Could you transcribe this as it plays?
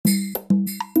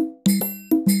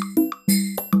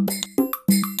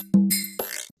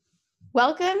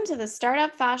Welcome to the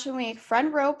Startup Fashion Week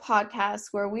Front Row podcast,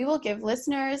 where we will give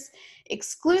listeners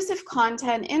exclusive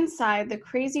content inside the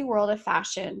crazy world of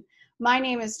fashion. My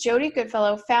name is Jody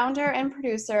Goodfellow, founder and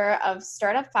producer of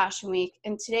Startup Fashion Week,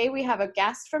 and today we have a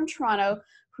guest from Toronto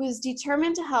who is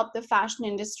determined to help the fashion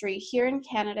industry here in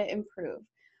Canada improve.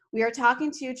 We are talking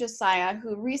to Josiah,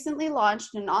 who recently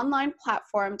launched an online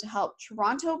platform to help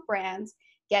Toronto brands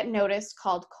get noticed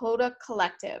called Coda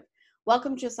Collective.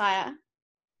 Welcome, Josiah.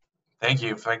 Thank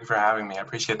you. Thank you for having me. I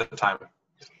appreciate the time.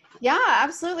 Yeah,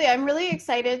 absolutely. I'm really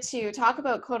excited to talk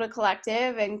about Coda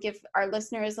Collective and give our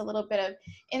listeners a little bit of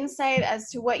insight as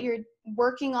to what you're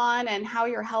working on and how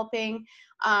you're helping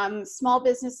small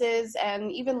businesses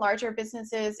and even larger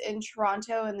businesses in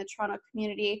Toronto and the Toronto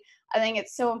community. I think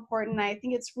it's so important. I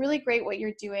think it's really great what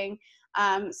you're doing.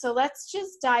 So let's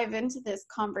just dive into this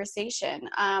conversation.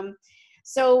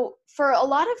 So for a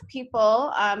lot of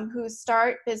people who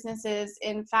start businesses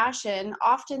in fashion,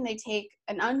 often they take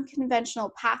an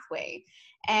unconventional pathway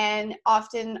and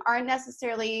often aren't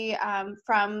necessarily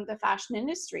from the fashion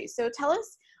industry. So tell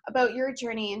us about your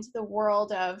journey into the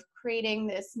world of creating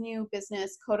this new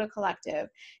business, Coda Collective.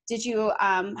 Did you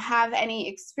have any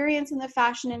experience in the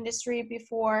fashion industry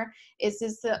before? Is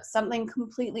this something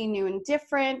completely new and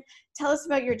different? Tell us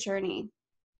about your journey.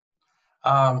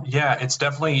 Yeah, it's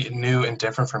definitely new and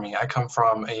different for me. I come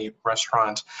from a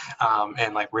restaurant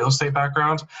and real estate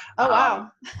background. Oh,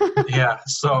 wow. Yeah,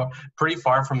 so pretty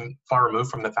far removed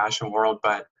from the fashion world,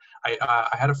 but I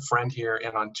had a friend here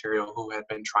in Ontario who had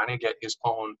been trying to get his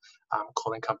own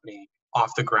clothing company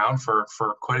off the ground for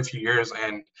quite a few years,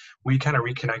 and we kind of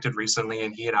reconnected recently,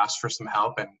 and he had asked for some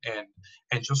help,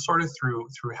 and just sort of through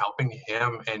helping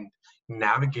him and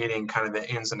navigating kind of the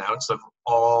ins and outs of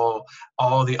all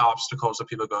the obstacles that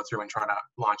people go through when trying to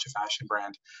launch a fashion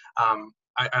brand.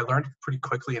 I learned pretty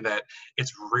quickly that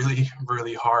it's really,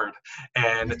 really hard,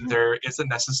 and there isn't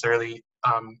necessarily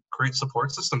great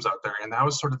support systems out there. And that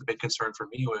was sort of the big concern for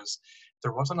me, was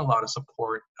there wasn't a lot of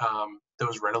support that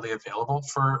was readily available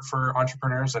for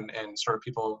entrepreneurs and sort of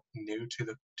people new to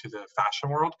the fashion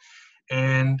world.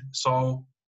 And so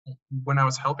when I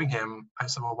was helping him, I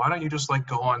said, well, why don't you just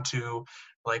go on to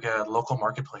a local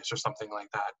marketplace or something like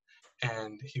that?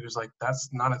 And he was like, that's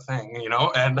not a thing,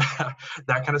 and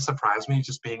that kind of surprised me,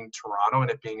 just being Toronto and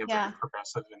it being a very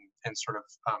progressive and sort of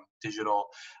digital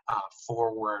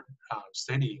forward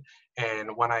city. And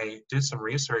when I did some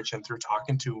research and through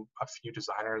talking to a few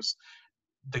designers,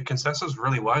 the consensus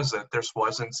really was that this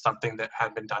wasn't something that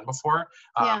had been done before,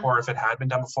 or if it had been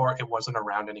done before, it wasn't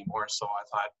around anymore. So I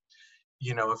thought,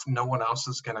 if no one else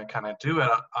is going to kind of do it,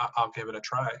 I'll give it a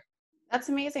try. That's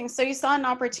amazing. So you saw an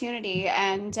opportunity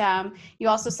and you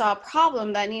also saw a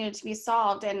problem that needed to be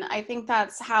solved. And I think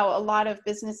that's how a lot of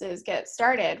businesses get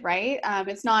started, right?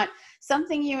 It's not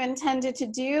something you intended to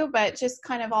do, but just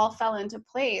kind of all fell into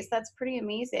place. That's pretty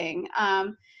amazing.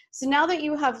 So now that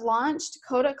you have launched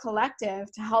Coda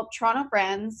Collective to help Toronto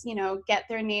brands, get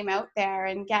their name out there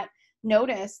and get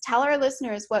noticed, tell our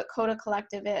listeners what Coda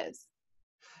Collective is.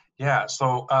 Yeah,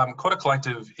 so Coda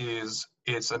Collective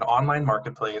it's an online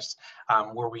marketplace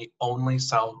where we only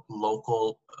sell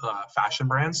local fashion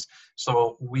brands.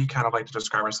 So we kind of like to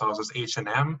describe ourselves as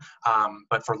H&M,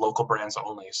 but for local brands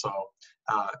only. So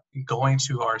going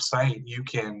to our site, you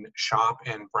can shop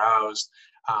and browse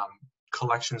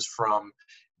collections from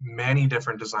many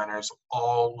different designers,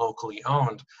 all locally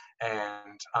owned,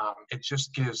 and it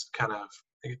just gives kind of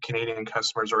Canadian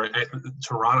customers, or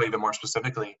Toronto even more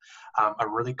specifically, a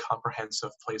really comprehensive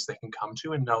place they can come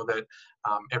to and know that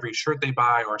every shirt they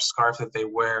buy or scarf that they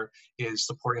wear is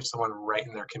supporting someone right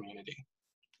in their community.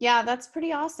 Yeah, that's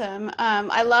pretty awesome.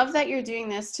 I love that you're doing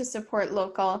this to support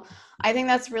local. I think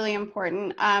that's really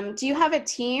important. Do you have a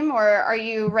team, or are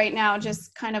you right now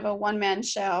just kind of a one-man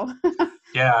show?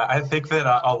 Yeah, I think that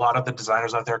a lot of the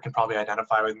designers out there can probably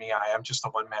identify with me. I am just a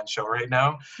one-man show right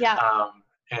now. Yeah.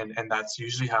 And that's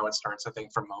usually how it starts, I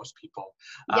think, for most people.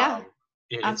 Yeah,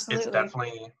 It's absolutely.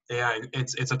 definitely, yeah,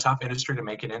 it's a tough industry to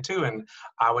make it into, and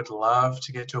I would love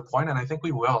to get to a point, and I think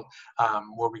we will,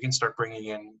 where we can start bringing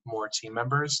in more team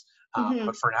members.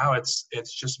 But for now, it's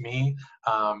just me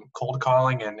cold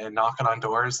calling and knocking on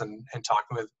doors and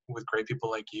talking with great people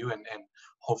like you, and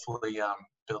hopefully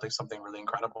building something really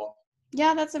incredible.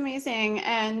 Yeah, that's amazing.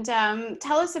 And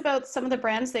tell us about some of the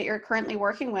brands that you're currently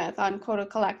working with on Coda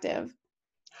Collective.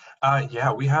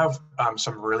 Yeah, we have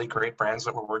some really great brands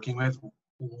that we're working with.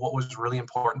 What was really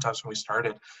important to us when we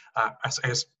started, I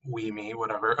guess me,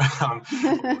 whatever,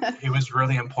 it was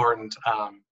really important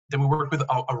that we work with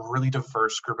a really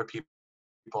diverse group of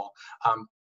people,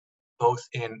 both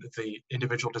in the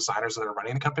individual designers that are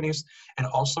running the companies and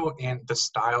also in the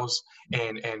styles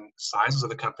and sizes of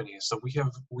the companies. So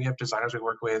we have designers we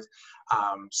work with,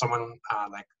 someone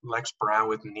like Lex Brown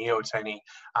with Neoteny.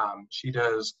 She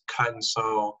does cut and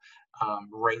sew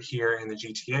right here in the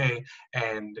GTA,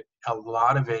 and a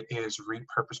lot of it is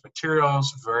repurposed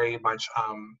materials, very much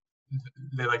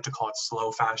they like to call it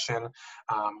slow fashion,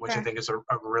 which I Sure. think is a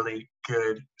really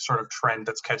good sort of trend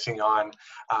that's catching on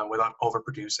without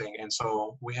overproducing. And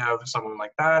so we have someone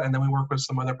like that, and then we work with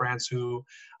some other brands who,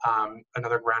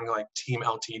 another brand like Team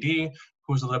LTD,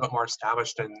 who's a little bit more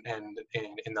established in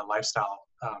the lifestyle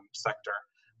sector.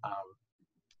 Um,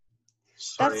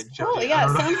 Sorry, That's cool. Jenny, I Yeah, it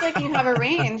don't sounds like you have a know.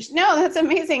 range. No, that's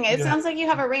amazing. It Yeah. sounds like you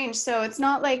have a range. So it's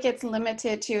not like it's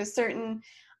limited to a certain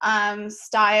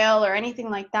style or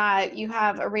anything like that. You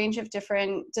have a range of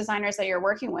different designers that you're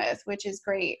working with, which is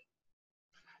great.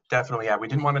 Definitely, yeah. We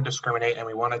didn't want to discriminate, and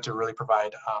we wanted to really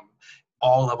provide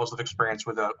all levels of experience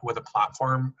with a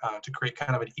platform to create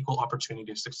kind of an equal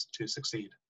opportunity to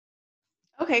succeed.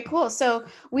 Okay, cool. So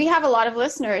we have a lot of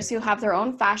listeners who have their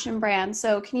own fashion brands.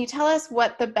 So can you tell us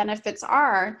what the benefits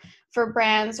are for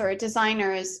brands or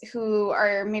designers who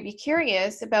are maybe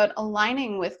curious about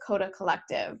aligning with Coda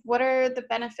Collective? What are the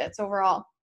benefits overall?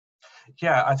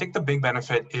 Yeah, I think the big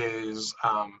benefit is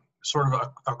sort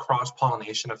of a cross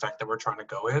pollination effect that we're trying to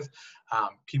go with.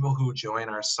 People who join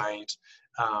our site.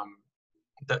 Um,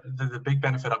 the big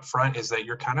benefit up front is that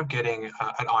you're kind of getting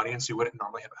an audience you wouldn't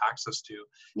normally have access to.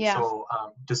 Yeah. So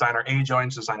designer A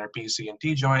joins, designer B, C, and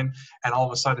D join, and all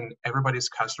of a sudden everybody's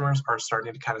customers are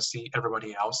starting to kind of see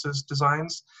everybody else's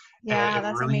designs. And Yeah, it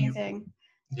that's really, amazing.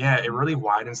 yeah, it really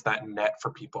widens that net for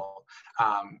people.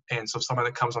 And so someone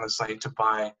that comes on the site to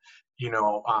buy,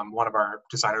 one of our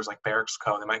designers like Barracks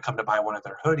Co., they might come to buy one of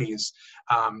their hoodies,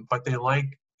 but they like,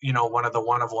 one of the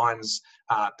one-of-ones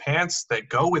pants that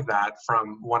go with that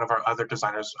from one of our other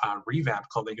designers, Revamp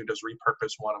Clothing, who does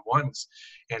repurposed one-of-ones.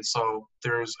 And so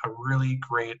there's a really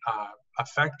great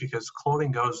effect because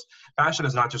fashion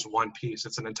is not just one piece,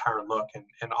 it's an entire look.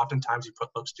 And oftentimes you put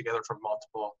looks together from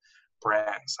multiple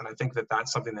brands. And I think that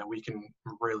that's something that we can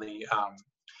really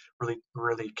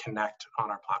connect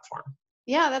on our platform.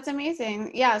 Yeah, that's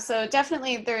amazing. Yeah, so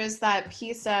definitely there's that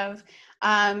piece of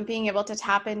being able to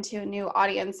tap into a new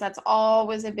audience. That's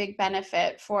always a big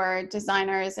benefit for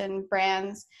designers and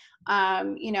brands,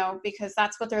 because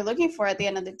that's what they're looking for at the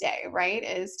end of the day, right?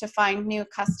 Is to find new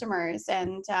customers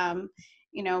and,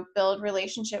 build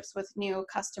relationships with new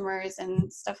customers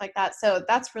and stuff like that. So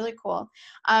that's really cool.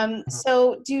 Mhm.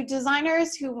 So do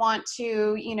designers who want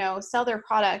to, sell their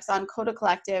products on Coda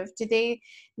Collective, do they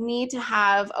need to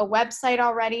have a website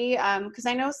already? Because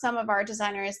I know some of our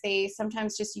designers, they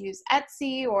sometimes just use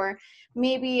Etsy, or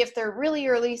maybe if they're really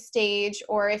early stage,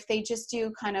 or if they just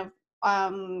do kind of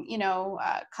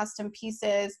custom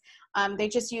pieces, they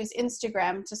just use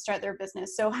Instagram to start their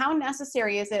business. So how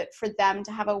necessary is it for them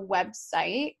to have a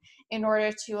website in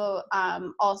order to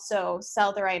also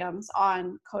sell their items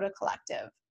on Coda Collective?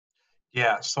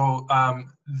 Yeah, so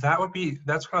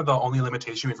that's kind of the only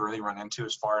limitation we've really run into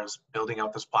as far as building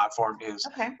out this platform is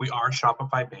Okay. we are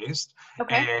Shopify based,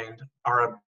 Okay. and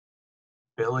our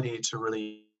ability to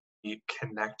really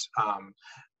connect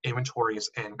inventories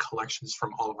and collections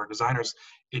from all of our designers,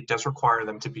 it does require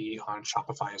them to be on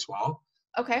Shopify as well.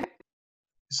 Okay.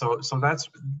 So that's,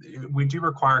 we do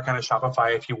require kind of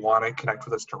Shopify if you want to connect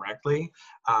with us directly.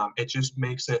 It just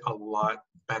makes it a lot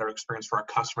better experience for our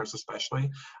customers, especially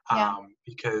Yeah.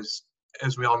 because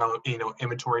as we all know,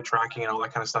 inventory tracking and all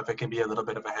that kind of stuff, it can be a little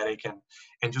bit of a headache.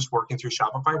 And just working through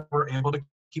Shopify, we're able to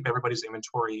keep everybody's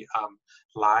inventory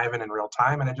live and in real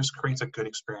time, and it just creates a good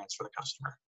experience for the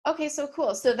customer. Okay, so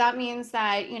cool. So that means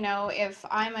that, if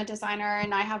I'm a designer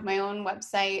and I have my own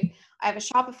website, I have a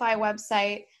Shopify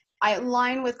website, I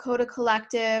align with Coda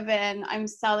Collective and I'm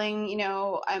selling,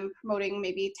 I'm promoting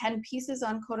maybe 10 pieces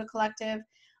on Coda Collective.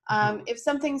 Mhm. If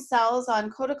something sells on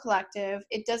Coda Collective,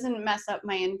 it doesn't mess up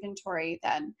my inventory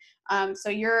then. So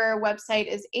your website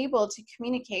is able to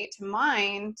communicate to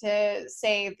mine to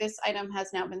say this item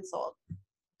has now been sold.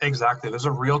 Exactly. There's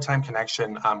a real-time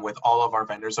connection with all of our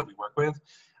vendors that we work with.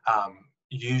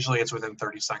 Usually it's within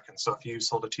 30 seconds. So if you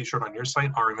sold a t-shirt on your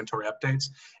site, our inventory updates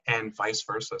and vice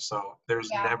versa. So there's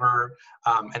Yeah. never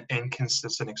an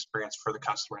inconsistent experience for the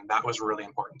customer. And that was really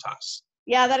important to us.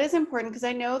 Yeah, that is important because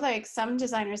I know like some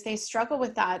designers, they struggle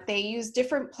with that. They use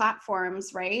different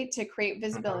platforms, right, to create Hmm.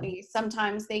 visibility.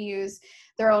 Sometimes they use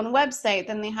their own website,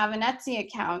 then they have an Etsy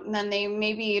account, and then they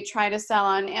maybe try to sell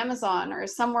on Amazon or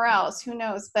somewhere else, who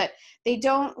knows, but they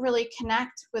don't really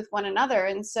connect with one another.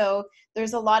 And so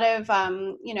there's a lot of,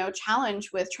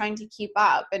 challenge with trying to keep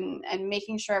up and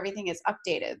making sure everything is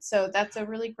updated. So that's a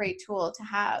really great tool to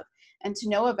have and to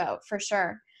know about for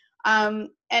sure.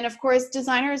 And of course,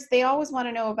 designers, they always want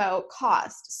to know about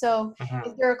cost. So is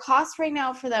Hmm. there a cost right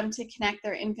now for them to connect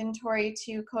their inventory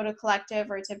to Coda Collective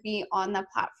or to be on the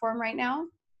platform right now?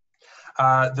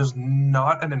 There's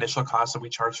not an initial cost that we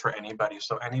charge for anybody.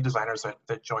 So any designers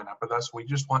that join up with us, we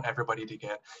just want everybody to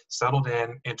get settled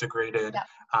in, integrated,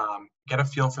 Yeah. get a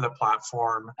feel for the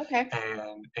platform, Okay.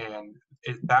 and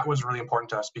that was really important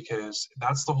to us because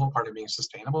that's the whole part of being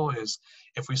sustainable. Is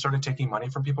if we started taking money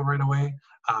from people right away,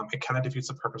 it kind of defeats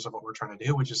the purpose of what we're trying to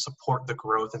do, which is support the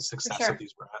growth and For success of sure.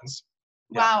 these brands.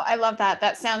 Yeah. Wow, I love that.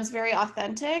 That sounds very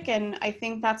authentic. And I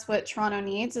think that's what Toronto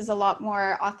needs is a lot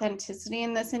more authenticity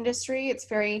in this industry. It's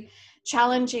very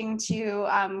challenging to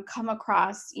come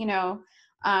across,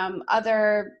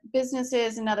 other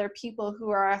businesses and other people who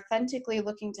are authentically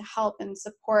looking to help and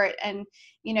support and,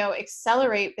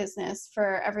 accelerate business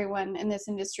for everyone in this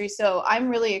industry. So I'm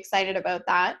really excited about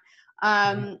that.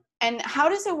 Mhm. And how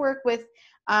does it work with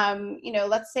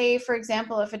let's say for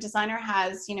example if a designer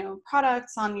has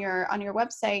products on your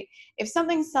website, if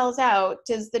something sells out,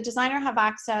 does the designer have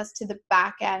access to the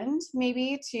back end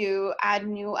maybe to add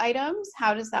new items?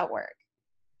 How does that work?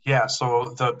 Yeah,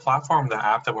 so the platform, the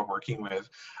app that we're working with,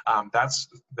 that's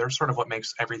they're sort of what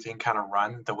makes everything kind of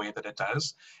run the way that it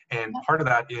does. And Yep. part of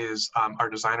that is our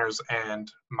designers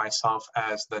and myself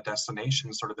as the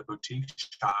destination, sort of the boutique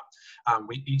shop.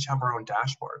 We each have our own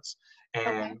dashboards, Okay.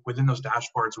 and within those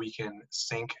dashboards, we can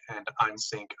sync and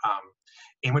unsync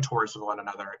inventories with one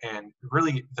another. And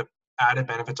really, the added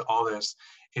benefit to all this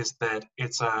is that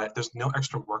there's no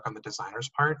extra work on the designer's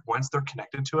part. Once they're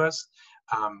connected to us,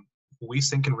 um, we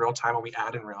sync in real time and we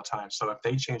add in real time. So if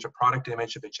they change a product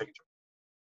image, if they change a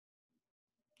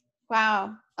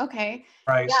Wow. Okay.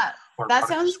 price Yeah, or a that product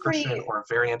sounds description pretty. or a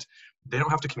variant, they don't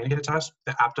have to communicate it to us.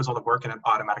 The app does all the work and it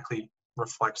automatically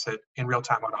reflects it in real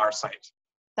time on our site.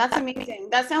 That's amazing.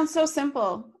 That sounds so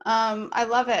simple. I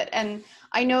love it. And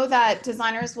I know that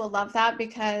designers will love that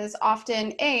because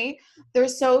often, they're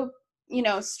so,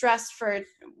 stressed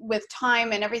with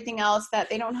time and everything else that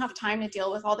they don't have time to deal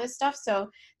with all this stuff. So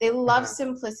they love Mhm.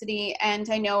 simplicity. And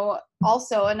I know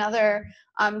also another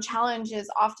challenge is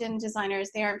often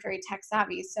designers, they aren't very tech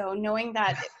savvy. So knowing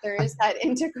that there is that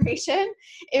integration,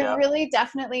 it Yeah. really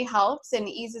definitely helps and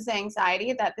eases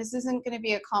anxiety that this isn't going to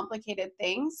be a complicated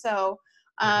thing.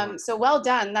 Mhm. So well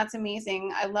done. That's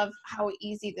amazing. I love how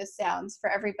easy this sounds for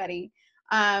everybody.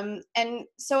 And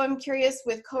so I'm curious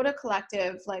with Coda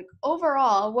Collective, like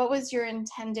overall, what was your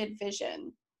intended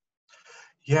vision?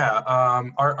 Yeah,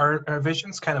 our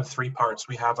vision's kind of three parts.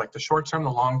 We have like the short term,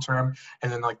 the long term,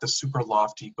 and then like the super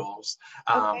lofty goals.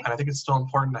 Okay. And I think it's still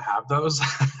important to have those.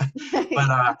 But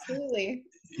Absolutely.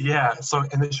 yeah, so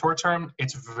in the short term,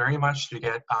 it's very much to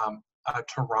get a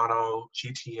Toronto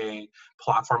GTA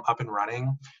platform up and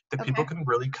running that people Okay. can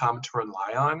really come to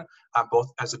rely on,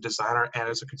 both as a designer and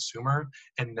as a consumer,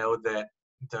 and know that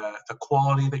the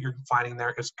quality that you're finding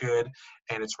there is good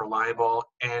and it's reliable,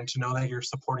 and to know that you're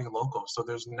supporting local. So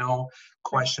there's no For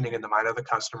questioning in sure. the mind of the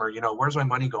customer, where's my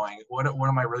money going? What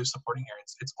am I really supporting here?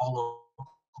 It's all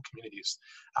local communities.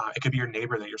 It could be your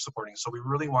neighbor that you're supporting. So we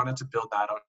really wanted to build that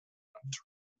out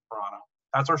Toronto.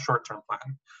 That's our short-term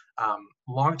plan.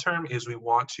 Long-term is we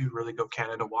want to really go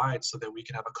Canada-wide so that we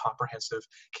can have a comprehensive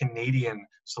Canadian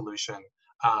solution,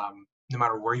 no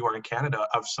matter where you are in Canada,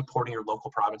 of supporting your local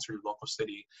province or your local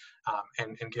city,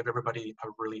 and give everybody a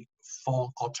really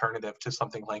full alternative to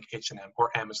something like H&M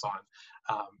or Amazon,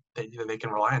 that they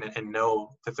can rely on it and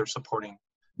know that they're supporting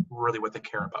really what they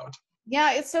care about.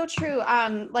 Yeah, it's so true.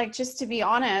 Like just to be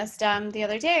honest, the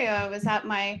other day I was at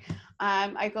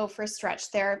I go for stretch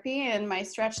therapy, and my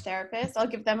stretch therapist, I'll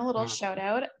give them a little Mm. shout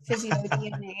out, Physio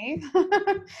DNA.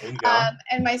 There you go.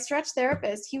 And my stretch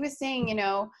therapist, he was saying,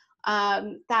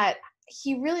 that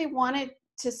he really wanted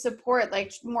to support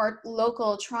like more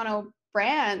local Toronto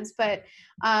brands, but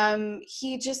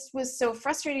he just was so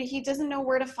frustrated. He doesn't know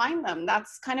where to find them.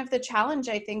 That's kind of the challenge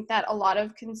I think that a lot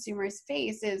of consumers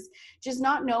face is just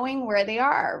not knowing where they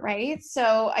are, right?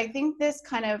 So I think this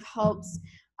kind of helps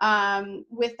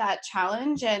with that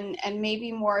challenge, and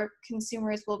maybe more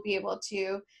consumers will be able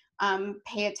to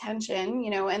pay attention,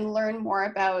 and learn more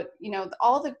about,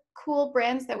 all the cool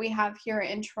brands that we have here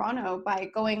in Toronto by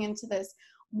going into this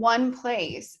one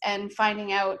place and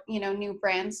finding out, new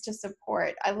brands to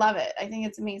support. I love it. I think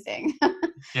it's amazing.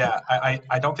 Yeah,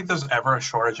 I don't think there's ever a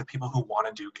shortage of people who want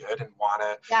to do good and want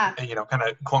Yeah. to, kind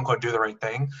of quote unquote do the right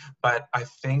thing. But I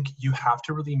think you have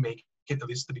to really make it, at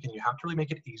least at the beginning, you have to really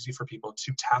make it easy for people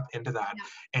to tap into that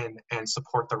and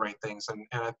support the right things.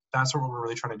 And that's what we're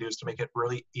really trying to do, is to make it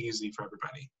really easy for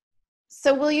everybody.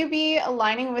 So will you be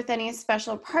aligning with any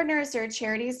special partners or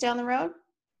charities down the road?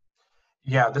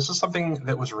 Yeah, this is something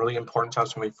that was really important to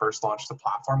us when we first launched the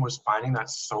platform, was finding that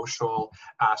social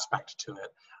aspect to it.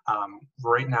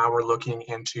 Right now, we're looking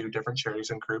into different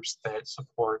charities and groups that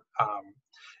support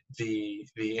the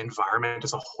environment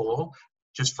as a whole,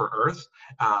 just for Earth.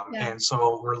 Yeah. And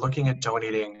so we're looking at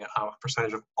donating a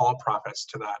percentage of all profits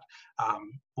to that.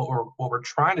 What we're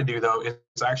trying to do, though, is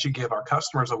actually give our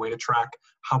customers a way to track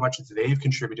how much they've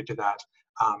contributed to that,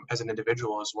 as an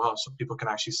individual as well, so people can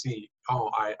actually see, oh,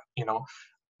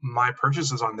 my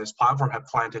purchases on this platform have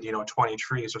planted 20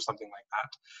 trees or something like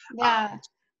that. Yeah.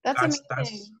 That's That's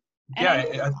amazing. And I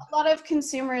know a lot of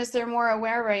consumers, they're more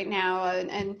aware right now,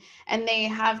 and they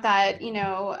have that,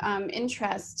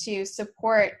 interest to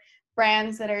support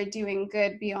brands that are doing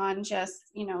good beyond just,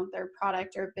 their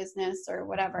product or business or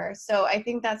whatever. So I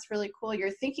think that's really cool. You're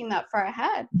thinking that far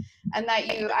ahead, and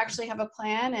that you actually have a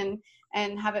plan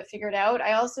and have it figured out.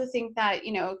 I also think that,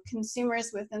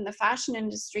 consumers within the fashion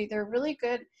industry, they're really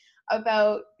good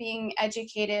about being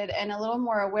educated and a little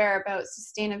more aware about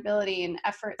sustainability and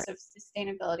efforts of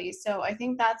sustainability. So I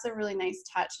think that's a really nice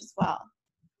touch as well.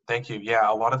 Thank you. Yeah,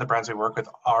 a lot of the brands we work with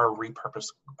are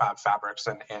repurposed fabrics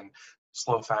and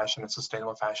slow fashion and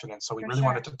sustainable fashion, and so we For really sure.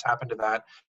 wanted to tap into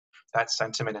that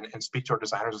sentiment and speak to our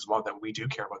designers as well, that we do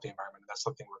care about the environment. That's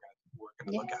something we're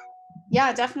gonna Yeah. look at.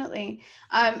 Yeah, definitely.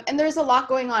 And there's a lot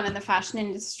going on in the fashion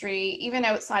industry, even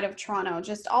outside of Toronto,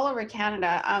 just all over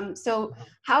Canada. So Mhm.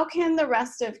 how can the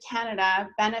rest of Canada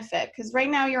benefit? Because right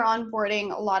now you're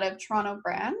onboarding a lot of Toronto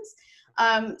brands.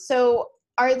 So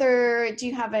do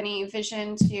you have any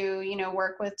vision to,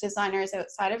 work with designers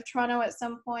outside of Toronto at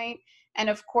some point? And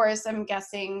of course, I'm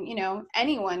guessing,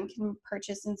 anyone can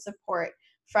purchase and support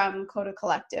from Coda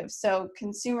Collective. So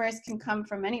consumers can come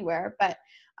from anywhere, but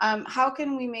how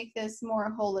can we make this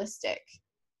more holistic?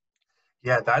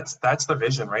 Yeah, that's the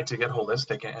vision, right? To get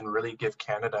holistic and really give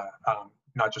Canada,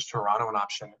 not just Toronto, an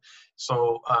option.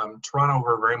 So Toronto,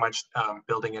 we're very much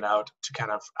building it out to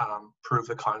kind of prove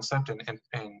the concept and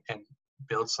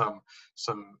build some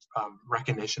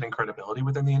recognition and credibility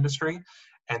within the industry.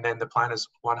 And then the plan is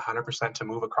 100% to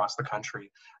move across the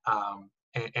country,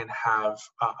 and have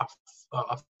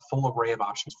a full array of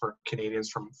options for Canadians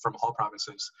from all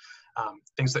provinces.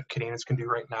 Things that Canadians can do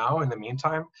right now in the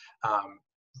meantime.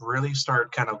 Really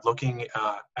start kind of looking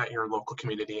at your local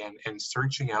community and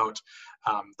searching out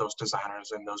those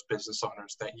designers and those business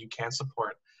owners that you can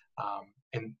support,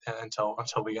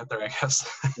 until we get there, I guess.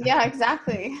 Yeah,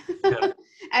 exactly. Yeah.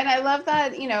 And I love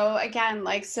that, again,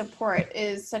 like support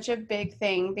is such a big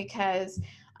thing because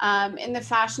in the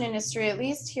fashion industry, at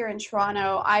least here in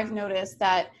Toronto, I've noticed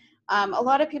that a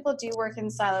lot of people do work in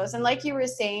silos. And like you were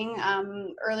saying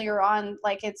earlier on,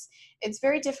 like it's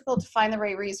very difficult to find the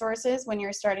right resources when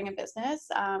you're starting a business.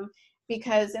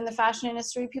 Because in the fashion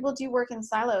industry, people do work in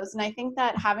silos. And I think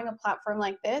that having a platform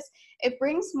like this, it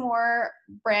brings more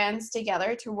brands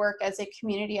together to work as a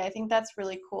community. I think that's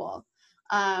really cool.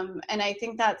 And I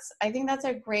think that's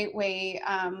a great way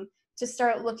to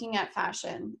start looking at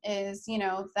fashion is,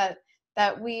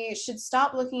 that we should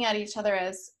stop looking at each other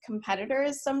as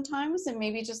competitors sometimes and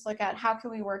maybe just look at how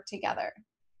can we work together.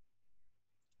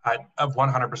 Of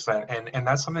 100%, and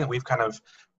that's something that we've kind of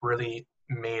really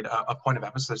made a point of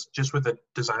emphasis, just with the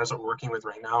designers that we're working with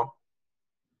right now.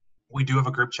 We do have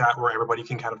a group chat where everybody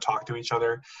can kind of talk to each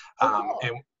other, Oh, cool.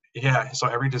 and yeah, so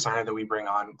every designer that we bring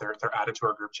on, they're added to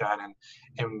our group chat,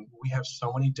 and we have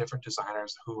so many different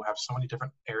designers who have so many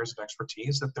different areas of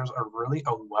expertise, that there's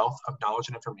a wealth of knowledge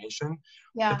and information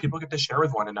that Yeah. people get to share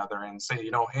with one another and say,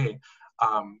 hey,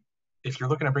 if you're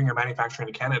looking to bring your manufacturing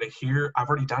to Canada, here, I've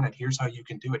already done it. Here's how you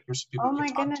can do it. Here's some people Oh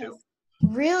you can my talk to. goodness.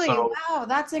 Really? So Wow.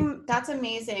 That's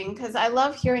amazing because I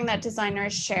love hearing that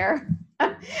designers share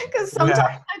because sometimes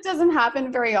yeah, that doesn't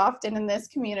happen very often in this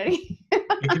community.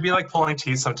 it can be like pulling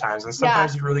teeth sometimes, and Yeah.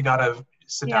 sometimes you really got to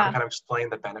sit down and Yeah, kind of explain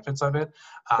the benefits of it.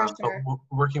 for But sure. we're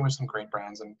working with some great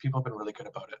brands, and people have been really good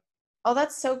about it. Oh,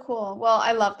 that's so cool. Well,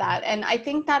 I love that. And I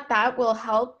think that that will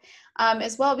help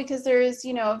as well because there's,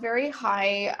 a very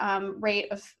high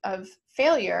rate of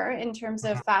failure in terms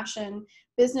of Mhm. fashion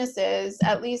businesses,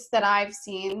 at least that I've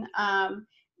seen.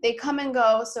 They come and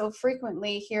go so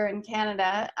frequently here in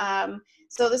Canada.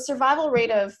 So the survival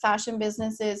rate of fashion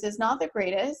businesses is not the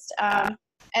greatest.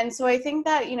 And so I think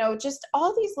that, just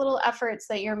all these little efforts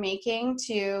that you're making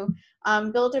to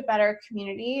build a better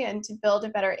community and to build a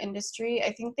better industry,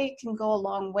 I think they can go a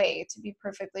long way, to be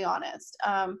perfectly honest.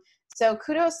 So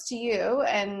kudos to you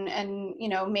and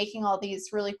making all these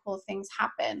really cool things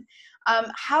happen.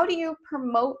 How do you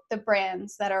promote the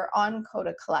brands that are on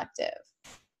Coda Collective?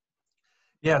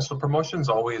 Yeah, so promotion's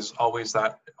always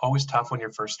tough when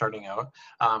you're first starting out.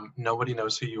 Nobody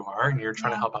knows who you are, and you're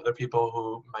trying to Yeah, help other people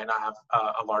who might not have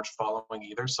a large following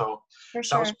either. So for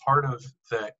that was sure. part of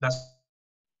that's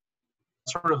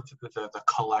sort of the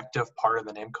collective part of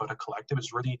the name Coda Collective,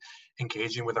 is really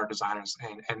engaging with our designers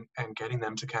and getting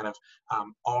them to kind of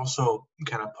also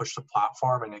kind of push the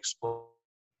platform and explain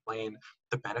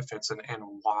the benefits and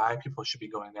why people should be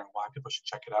going there and why people should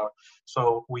check it out.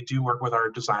 So we do work with our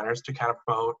designers to kind of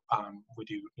promote. We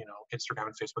do, Instagram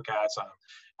and Facebook ads.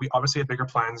 We obviously had bigger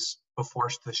plans before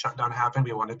the shutdown happened.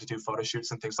 We wanted to do photo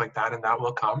shoots and things like that, and that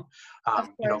will come. Of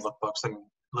course. Lookbooks and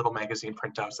little magazine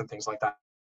printouts and things like that.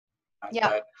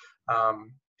 Yeah. But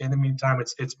in the meantime,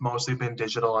 it's mostly been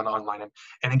digital and online,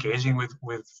 and engaging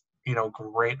with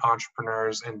great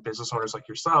entrepreneurs and business owners like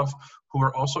yourself who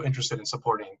are also interested in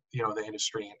supporting the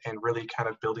industry and really kind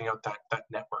of building out that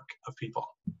network of people.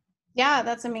 Yeah,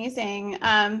 that's amazing.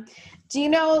 Do you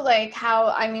know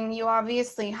you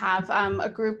obviously have a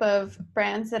group of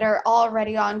brands that are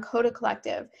already on Coda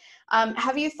Collective.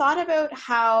 Have you thought about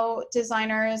how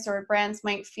designers or brands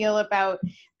might feel about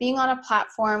being on a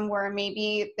platform where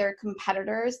maybe their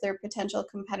potential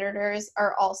competitors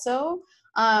are also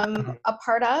a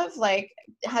part of?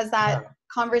 Has that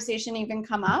conversation even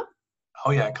come up?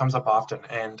 Oh yeah, it comes up often,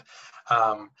 and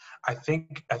I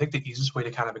think the easiest way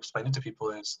to kind of explain it to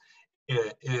people is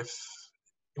if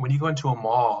when you go into a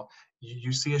mall,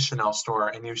 you see a Chanel store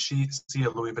and you see a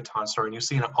Louis Vuitton store and you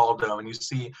see an Aldo and you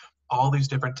see all these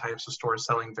different types of stores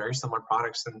selling very similar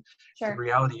products. And the Sure.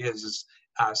 reality is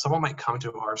someone might come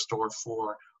to our store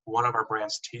for one of our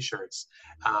brand's t-shirts,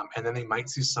 and then they might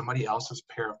see somebody else's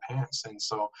pair of pants. And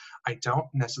so I don't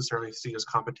necessarily see it as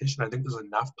competition. I think there's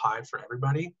enough pie for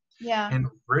everybody. Yeah. And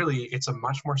really, it's a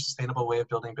much more sustainable way of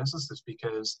building businesses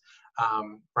because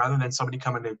rather than somebody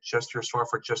coming to just your store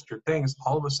for just your things,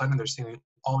 all of a sudden they're seeing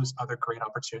all these other great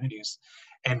opportunities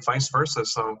and vice versa.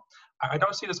 So I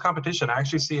don't see it as competition. I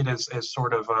actually see it as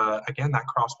sort of, again, that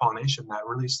cross-pollination, that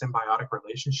really symbiotic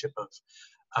relationship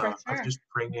For of sure. just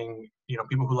bringing,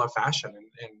 people who love fashion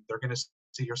and they're going to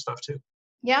see your stuff too.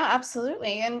 Yeah,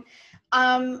 absolutely. And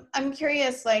I'm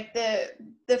curious,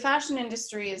 the fashion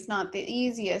industry is not the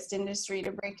easiest industry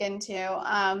to break into.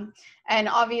 And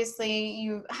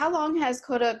obviously, how long has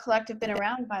Coda Collective been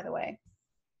around, by the way?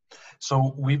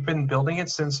 So we've been building it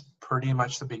since pretty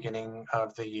much the beginning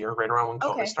of the year, right around when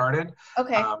COVID Okay. started.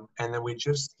 Okay. And then we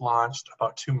just launched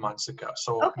about 2 months ago.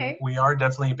 So Okay. we are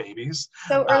definitely babies.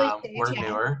 So early stage, We're yeah.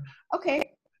 newer,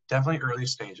 Okay. definitely early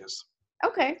stages.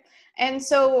 Okay. And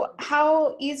so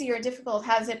how easy or difficult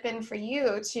has it been for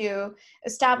you to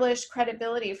establish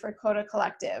credibility for Coda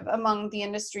Collective among the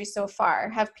industry so far?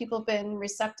 Have people been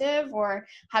receptive, or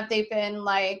have they been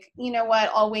like, you know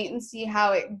what, I'll wait and see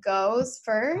how it goes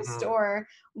first? Hmm. Or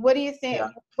what do you think? Yeah.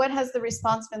 What has the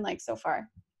response been like so far?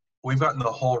 We've gotten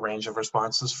the whole range of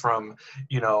responses from,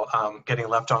 getting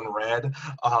left on red,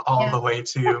 all Yeah. the way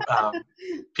to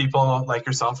people like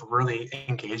yourself really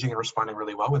engaging and responding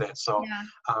really well with it. So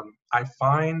Yeah. I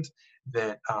find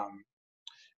that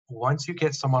once you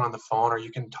get someone on the phone or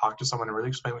you can talk to someone and really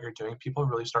explain what you're doing, people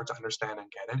really start to understand and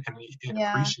get it and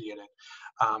Yeah. appreciate it.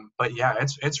 But yeah,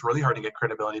 it's really hard to get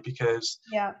credibility because,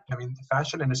 Yeah. I mean, the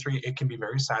fashion industry, it can be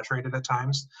very saturated at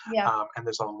times, Yeah. and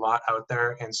there's a lot out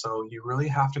there. And so you really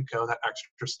have to go that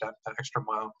extra step, that extra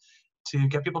mile to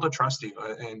get people to trust you.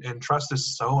 And trust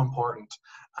is so important.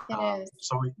 It is.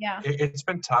 So Yeah. it's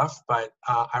been tough, but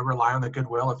I rely on the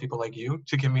goodwill of people like you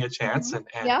to give me a chance. Mhm.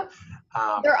 And Yep.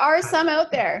 There are kind of some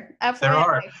out there, there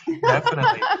are, FYI.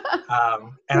 definitely.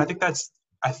 And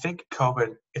I think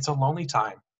COVID, it's a lonely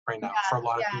time right Yeah. now for a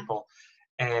lot of Yeah. people.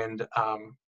 And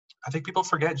I think people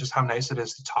forget just how nice it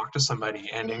is to talk to somebody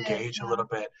and It is. engage a Yeah. little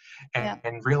bit Yeah.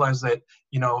 and realize that,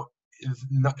 no-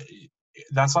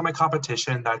 that's not my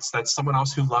competition. That's someone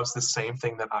else who loves the same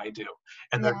thing that I do.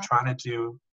 And they're Yeah. trying to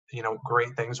do,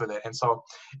 great things with it. And so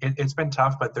it's been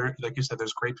tough, but there, like you said,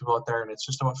 there's great people out there, and it's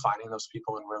just about finding those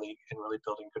people and really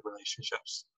building good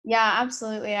relationships. Yeah,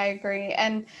 absolutely. I agree.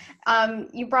 And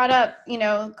you brought up,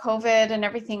 COVID and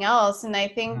everything else. And I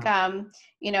think, Mhm.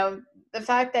 the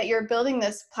fact that you're building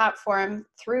this platform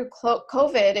through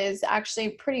COVID is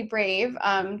actually pretty brave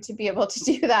to be able to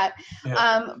do that.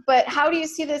 Yeah. But how do you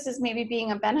see this as maybe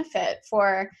being a benefit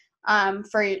for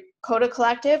Coda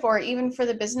Collective, or even for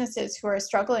the businesses who are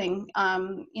struggling,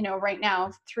 right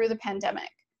now through the pandemic?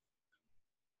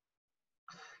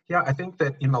 Yeah, I think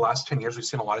that in the last 10 years, we've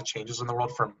seen a lot of changes in the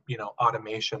world, from,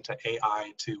 automation to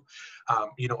AI to,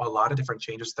 a lot of different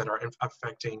changes that are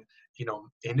affecting,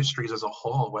 industries as a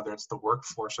whole, whether it's the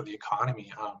workforce or the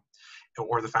economy,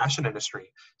 or the fashion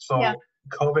industry. Yeah, So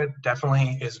COVID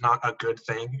definitely is not a good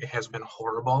thing. It has been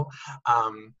horrible.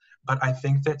 But I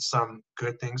think that some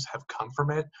good things have come from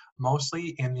it, mostly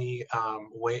in the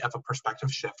way of a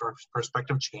perspective shift or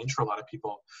perspective change for a lot of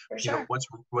people. for sure.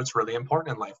 What's really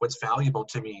important in life, what's valuable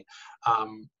to me,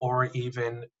 or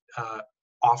even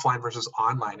offline versus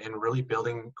online, and really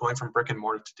going from brick and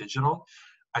mortar to digital.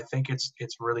 I think it's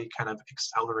really kind of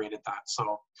accelerated that.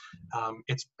 So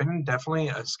it's been definitely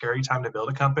a scary time to build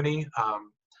a company,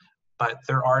 but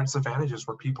there are its advantages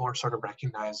where people are sort of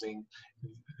recognizing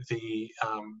the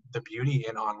beauty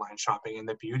in online shopping and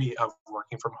the beauty of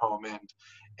working from home,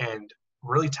 and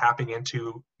really tapping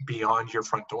into beyond your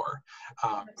front door,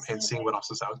 and seeing Absolutely. what else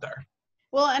is out there.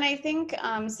 Well, and I think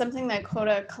something that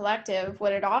Coda Collective,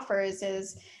 what it offers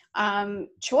is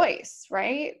choice,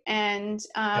 right? And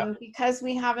Yeah. because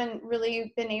we haven't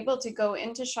really been able to go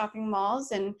into shopping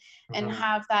malls and Hmm.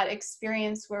 have that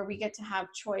experience where we get to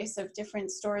have choice of different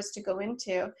stores to go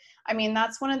into. I mean,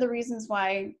 that's one of the reasons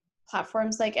why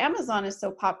platforms like Amazon is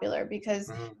so popular, because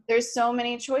Hmm. there's so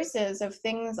many choices of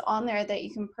things on there that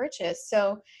you can purchase.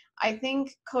 So I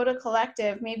think Coda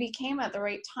Collective maybe came at the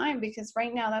right time, because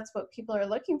right now that's what people are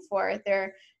looking for.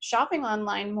 They're shopping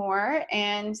online more,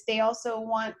 and they also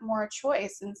want more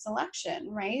choice and selection,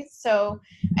 right? So,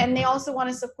 and they also want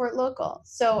to support local.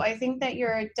 So I think that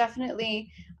you're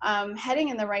definitely heading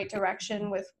in the right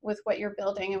direction with what you're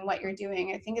building and what you're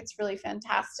doing. I think it's really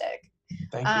fantastic.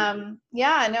 Thank you.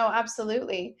 Yeah, no,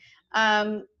 absolutely.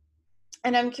 Um,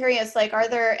 and I'm curious, like, are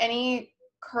there any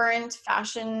current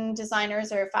fashion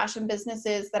designers or fashion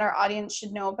businesses that our audience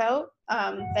should know about,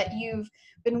 that you've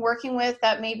been working with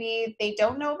that maybe they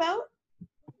don't know about?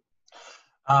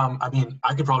 I mean,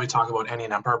 I could probably talk about any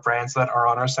number of brands that are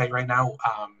on our site right now.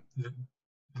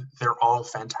 They're all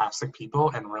fantastic people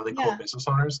and really cool Yeah, business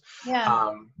owners. yeah.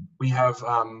 Um, we have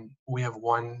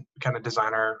one kind of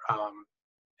designer.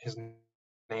 His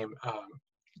name,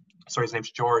 his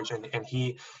name's George, and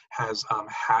he has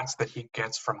hats that he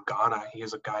gets from Ghana. He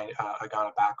is a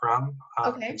Ghana background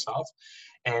Okay. himself,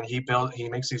 and he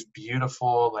makes these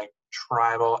beautiful, like,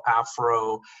 tribal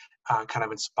Afro kind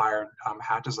of inspired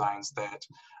hat designs that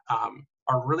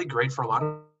are really great for a lot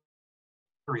of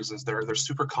reasons. They're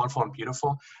super colorful and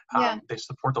beautiful. Yeah, They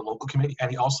support the local community, and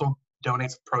he also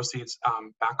donates proceeds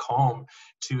back home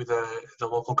to the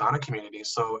local Ghana community.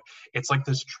 So it's like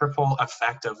this triple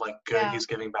effect of, like, good, yeah. he's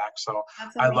giving back. So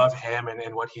That's I amazing. love him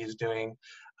and what he's doing.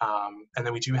 And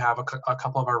then we do have a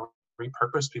couple of our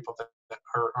repurposed people that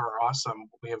are awesome.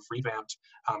 We have revamped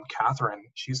Catherine.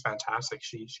 She's fantastic.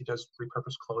 She does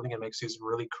repurposed clothing and makes these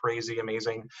really crazy,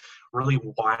 amazing, really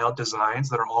wild designs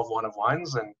that are all one of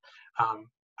ones. And um,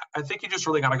 I think you just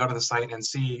really got to go to the site and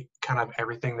see kind of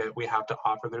everything that we have to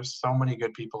offer. There's so many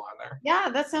good people on there. Yeah,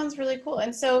 that sounds really cool.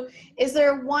 And so, is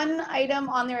there one item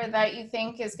on there that you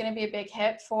think is going to be a big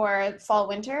hit for fall,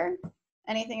 winter?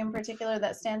 Anything in particular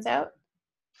that stands out?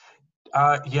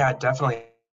 Yeah, definitely.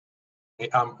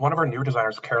 One of our newer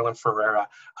designers, Carolyn Ferreira,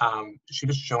 she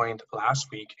just joined last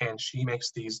week, and she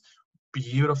makes these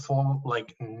beautiful,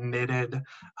 like, knitted,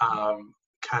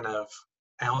 kind of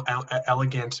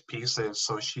elegant pieces.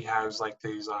 So she has, like,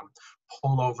 these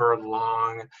pullover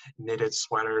long knitted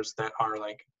sweaters that are,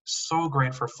 like, so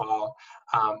great for fall,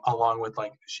 along with,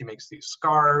 like, she makes these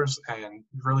scarves, and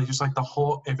really just, like, the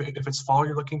whole, if it's fall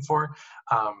you're looking for,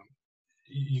 um,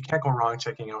 you can't go wrong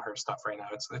checking out her stuff right now.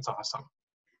 It's awesome.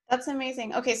 That's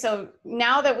amazing. Okay, so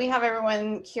now that we have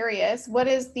everyone curious, what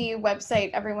is the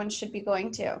website everyone should be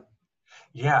going to?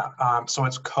 Yeah, so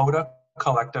it's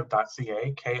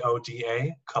codacollective.ca,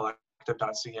 Koda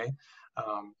collective.ca.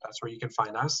 That's where you can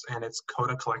find us, and it's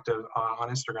Coda Collective on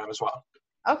Instagram as well.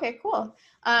 Okay, cool.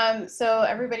 So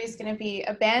everybody's going to be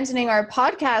abandoning our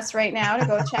podcast right now to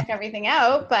go check everything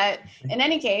out. But in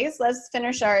any case, let's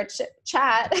finish our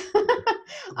chat.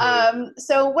 Great.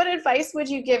 So, what advice would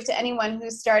you give to anyone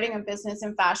who's starting a business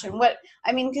in fashion?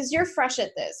 I mean, because you're fresh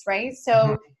at this, right? Mhm.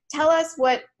 So, tell us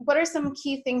what are some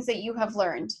key things that you have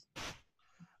learned? I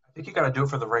think you got to do it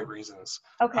for the right reasons.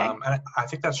 Okay. And I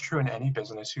think that's true in any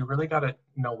business. You really got to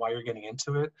know why you're getting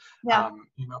into it. Yeah.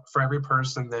 For every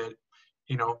person that,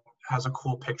 has a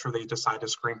cool picture they decide to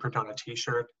screen print on a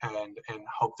t-shirt and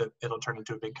hope that it'll turn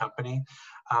into a big company.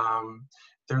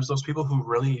 there's those people who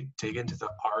really dig into the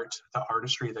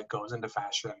artistry that goes into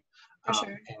fashion, For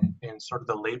sure. and sort of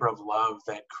the labor of love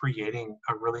that creating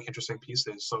a really interesting piece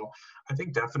is. So I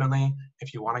think definitely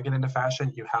if you want to get into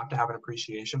fashion, you have to have an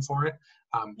appreciation for it.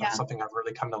 That's Yeah. something I've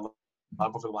really come to love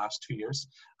over the last 2 years.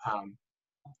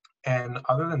 And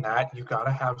other than that, you got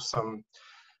to have some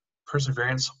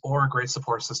perseverance or a great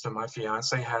support system. My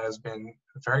fiance has been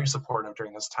very supportive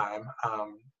during this time,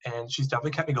 and she's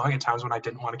definitely kept me going at times when I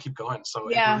didn't want to keep going. So it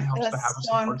really Yeah, helps to have a that's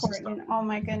so support system. important. Oh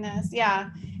my goodness. Yeah,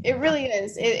 it Yeah, really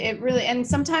is. It really, and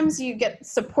sometimes you get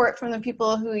support from the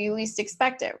people who you least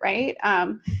expect it, right?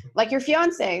 Like your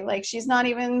fiance, like she's not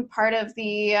even part of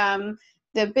the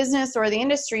business or the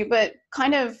industry, but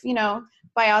kind of,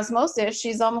 by osmosis,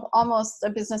 she's almost a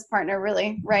business partner,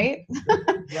 really, right? yeah,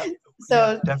 yeah, yeah,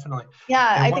 So definitely.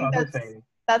 yeah, And I one think other that's thing,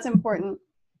 that's important.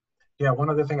 yeah, one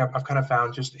other thing I've kind of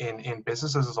found just in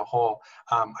businesses as a whole,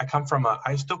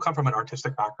 I still come from an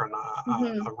artistic background,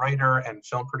 Hmm. a writer and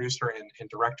film producer and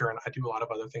director, and I do a lot of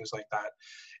other things like that.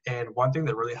 And one thing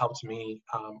that really helped me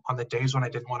on the days when I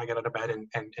didn't want to get out of bed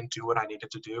and do what I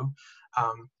needed to do,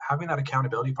 having that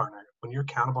accountability partner, when you're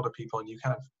accountable to people and you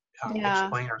kind of Yeah,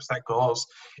 explain or set goals,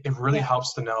 it really yeah.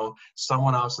 helps to know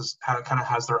someone else kind of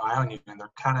has their eye on you, and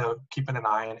they're kind of keeping an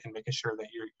eye and making sure that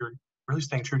you're really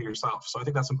staying true to yourself. So I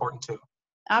think that's important too.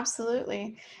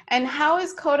 Absolutely. And how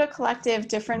is Coda Collective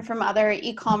different from other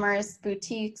e-commerce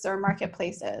boutiques or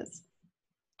marketplaces?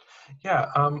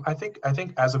 Yeah, I think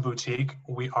as a boutique,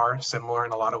 we are similar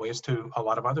in a lot of ways to a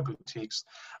lot of other boutiques,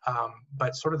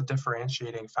 but sort of the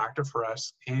differentiating factor for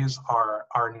us is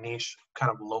our niche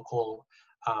kind of local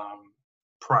um,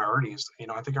 priorities.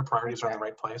 I think our For priorities are in the sure.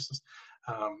 right places.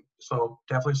 So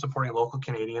definitely supporting local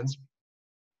Canadians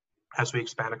as we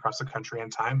expand across the country in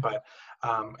time. But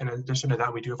in addition to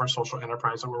that, we do have our social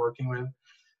enterprise that we're working with,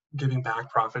 giving back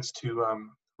profits to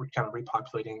kind of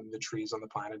repopulating the trees on the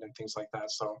planet and things like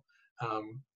that. So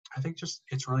I think just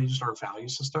it's really just our value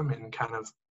system and kind of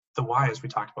the why, as we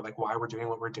talked about, like why we're doing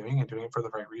what we're doing and doing it for the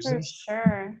right For reasons.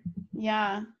 sure.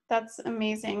 Yeah, that's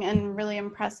amazing and really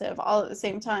impressive all at the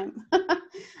same time. um,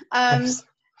 Thanks.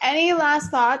 any last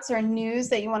thoughts or news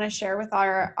that you want to share with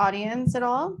our audience at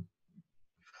all?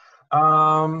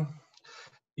 Um,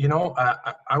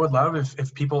 I would love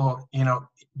if people,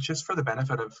 just for the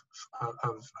benefit of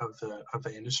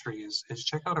the industry, is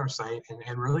check out our site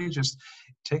and really just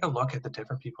take a look at the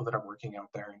different people that are working out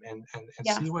there and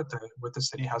Yeah, see what the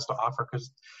city has to offer, because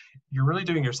you're really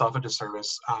doing yourself a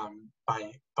disservice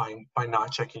by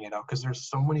not checking it out, because there's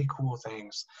so many cool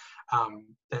things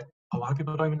that a lot of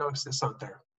people don't even know exists out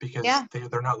there because yeah.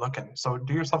 they're not looking. So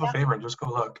do yourself a Yeah. favor and just go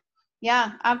look.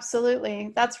 Yeah,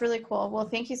 absolutely. That's really cool. Well,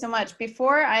 thank you so much.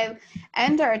 Before I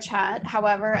end our chat,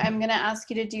 however, I'm going to ask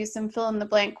you to do some fill in the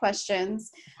blank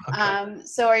questions. Okay.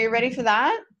 So are you ready for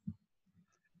that?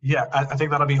 Yeah, I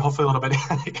think that'll be hopefully a little bit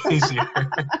easier.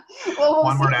 Well, we'll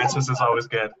One see word how answers it is always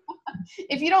good. goes.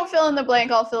 If you don't fill in the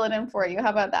blank, I'll fill it in for you. How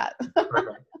about that?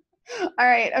 Perfect. All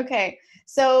right. Okay.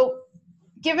 So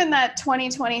given that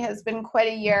 2020 has been quite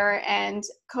a year and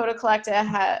Coda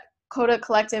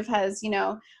Collective has,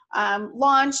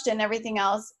 launched and everything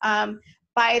else,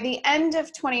 by the end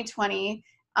of 2020,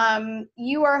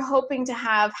 you are hoping to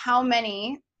have how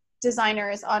many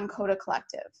designers on Coda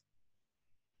Collective?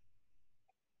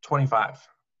 25.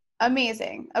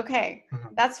 Amazing. Okay.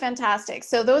 Mhm. That's fantastic.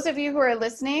 So those of you who are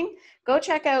listening, go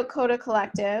check out Coda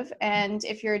Collective. And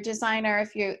if you're a designer,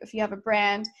 if you have a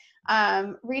brand,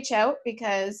 reach out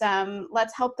because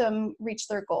let's help them reach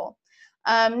their goal.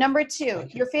 Number two,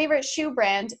 Thank you. your favorite shoe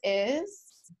brand is?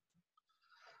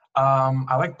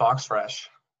 I like Box Fresh.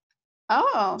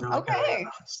 Oh, They're like a okay.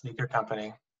 sneaker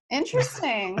company.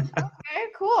 Interesting. Okay,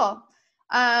 cool.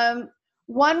 Um,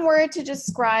 one word to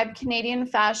describe Canadian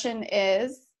fashion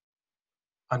is?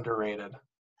 Underrated.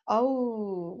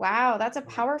 Oh, wow. That's a Mhm.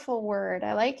 powerful word.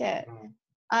 I like it.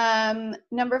 Mhm.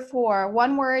 Number four,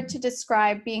 one word to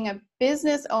describe being a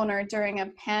business owner during a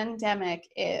pandemic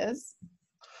is?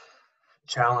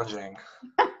 Challenging.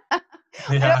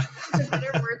 I don't Yeah. think there's a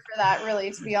better word for that,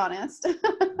 really, to be honest.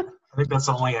 I think that's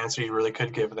the only answer you really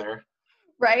could give there.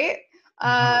 Right?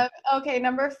 Mhm. Okay,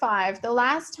 number five, the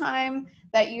last time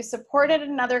that you supported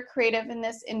another creative in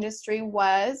this industry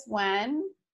was when?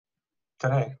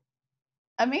 Today.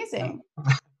 Yeah. Amazing.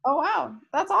 Oh, wow.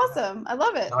 That's Yeah. awesome. I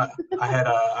love it. No,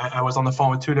 I was on the phone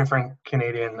with two different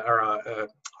Canadian or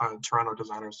Toronto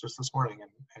designers just this morning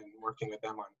and working with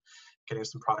them on getting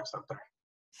some products out there.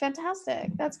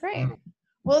 Fantastic. That's great. Mm.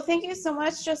 Well, thank you so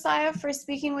much, Josiah, for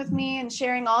speaking with me and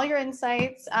sharing all your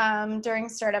insights during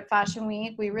Startup Fashion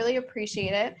Week. We really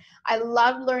appreciate it. I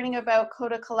love learning about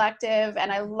Coda Collective,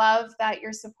 and I love that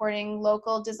you're supporting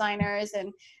local designers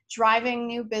and driving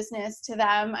new business to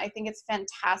them. I think it's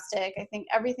fantastic. I think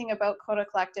everything about Coda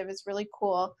Collective is really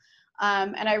cool.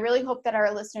 And I really hope that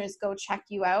our listeners go check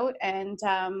you out and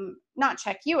not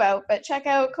check you out, but check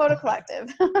out Coda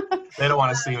Collective. They don't want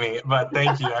to see me, but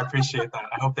thank you. I appreciate that.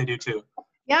 I hope they do too.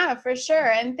 Yeah, for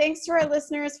sure. And thanks to our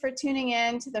listeners for tuning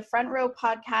in to the Front Row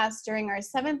podcast during our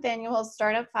 7th annual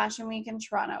Startup Fashion Week in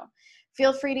Toronto.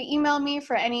 Feel free to email me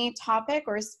for any topic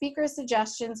or speaker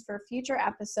suggestions for future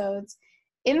episodes,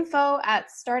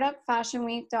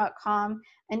 info@startupfashionweek.com.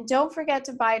 And don't forget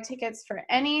to buy tickets for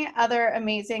any other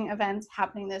amazing events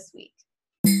happening this week.